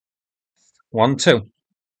1, 2.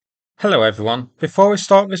 Hello everyone. Before we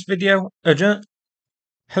start this video, an urgent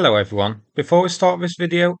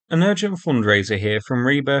fundraiser here from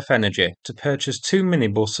Rebirth Energy to purchase 2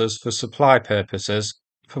 minibuses for supply purposes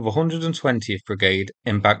for the 120th Brigade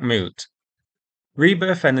in Bakhmut.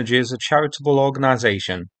 Rebirth Energy is a charitable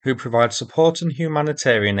organisation who provides support and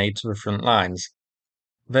humanitarian aid to the front lines.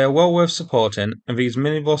 They are well worth supporting and these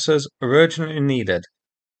minibuses are urgently needed.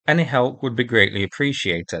 Any help would be greatly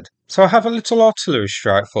appreciated. So I have a little artillery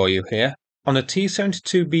strike for you here on a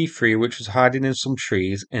T-72B3 which was hiding in some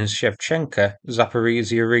trees in Shevchenka,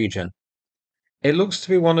 Zaporizhia region. It looks to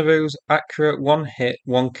be one of those accurate one-hit,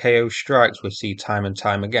 one-KO strikes we see time and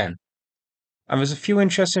time again. And there's a few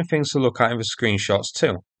interesting things to look at in the screenshots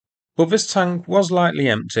too. But this tank was likely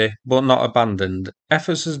empty, but not abandoned.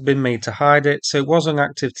 Efforts has been made to hide it, so it was an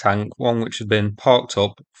active tank, one which had been parked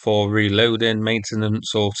up for reloading,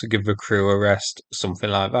 maintenance, or to give the crew a rest, something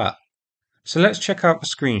like that. So let's check out the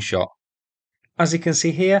screenshot. As you can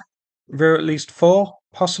see here, there are at least 4,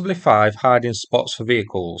 possibly 5 hiding spots for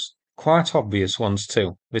vehicles. Quite obvious ones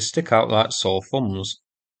too. They stick out like sore thumbs.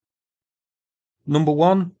 Number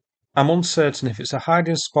 1. I'm uncertain if it's a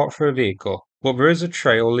hiding spot for a vehicle, but there is a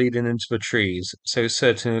trail leading into the trees, so it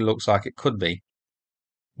certainly looks like it could be.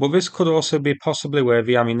 But this could also be possibly where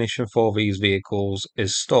the ammunition for these vehicles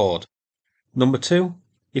is stored. Number 2,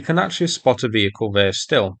 you can actually spot a vehicle there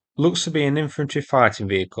still. Looks to be an infantry fighting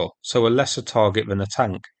vehicle, so a lesser target than a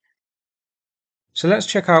tank. So let's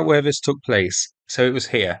check out where this took place. So it was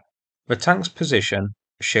here. The tank's position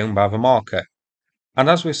is shown by the marker. And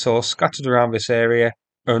as we saw, scattered around this area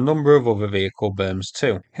are a number of other vehicle berms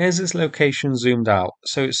too. Here's its location zoomed out,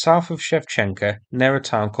 so it's south of Shevchenka, near a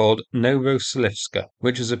town called Novoselivska,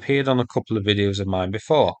 which has appeared on a couple of videos of mine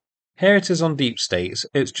before. Here it is on deep states.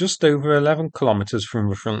 It's just over 11 kilometers from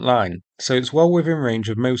the front line, so it's well within range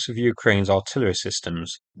of most of Ukraine's artillery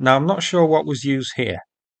systems. Now I'm not sure what was used here.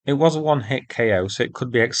 It was a one-hit KO, so it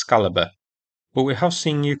could be Excalibur. But we have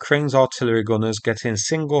seen Ukraine's artillery gunners getting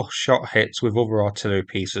single-shot hits with other artillery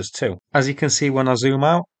pieces too. As you can see when I zoom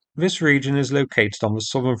out, this region is located on the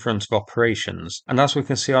southern front of operations, and as we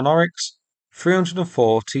can see on Oryx,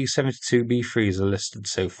 304 T-72B3s are listed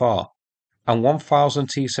so far, and 1,000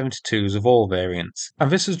 T-72s of all variants. And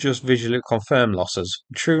this is just visually confirmed losses.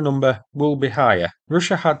 The true number will be higher.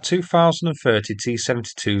 Russia had 2,030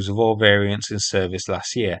 T-72s of all variants in service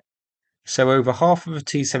last year. So over half of the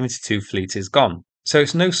T-72 fleet is gone. So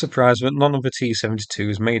it's no surprise that none of the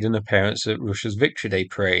T-72s made an appearance at Russia's Victory Day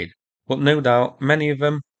parade, but no doubt many of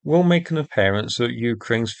them will make an appearance at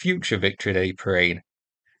Ukraine's future Victory Day parade.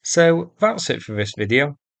 So that's it for this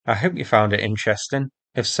video. I hope you found it interesting.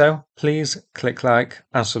 If so, please click like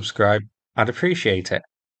and subscribe. I'd appreciate it.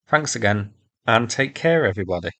 Thanks again, and take care everybody.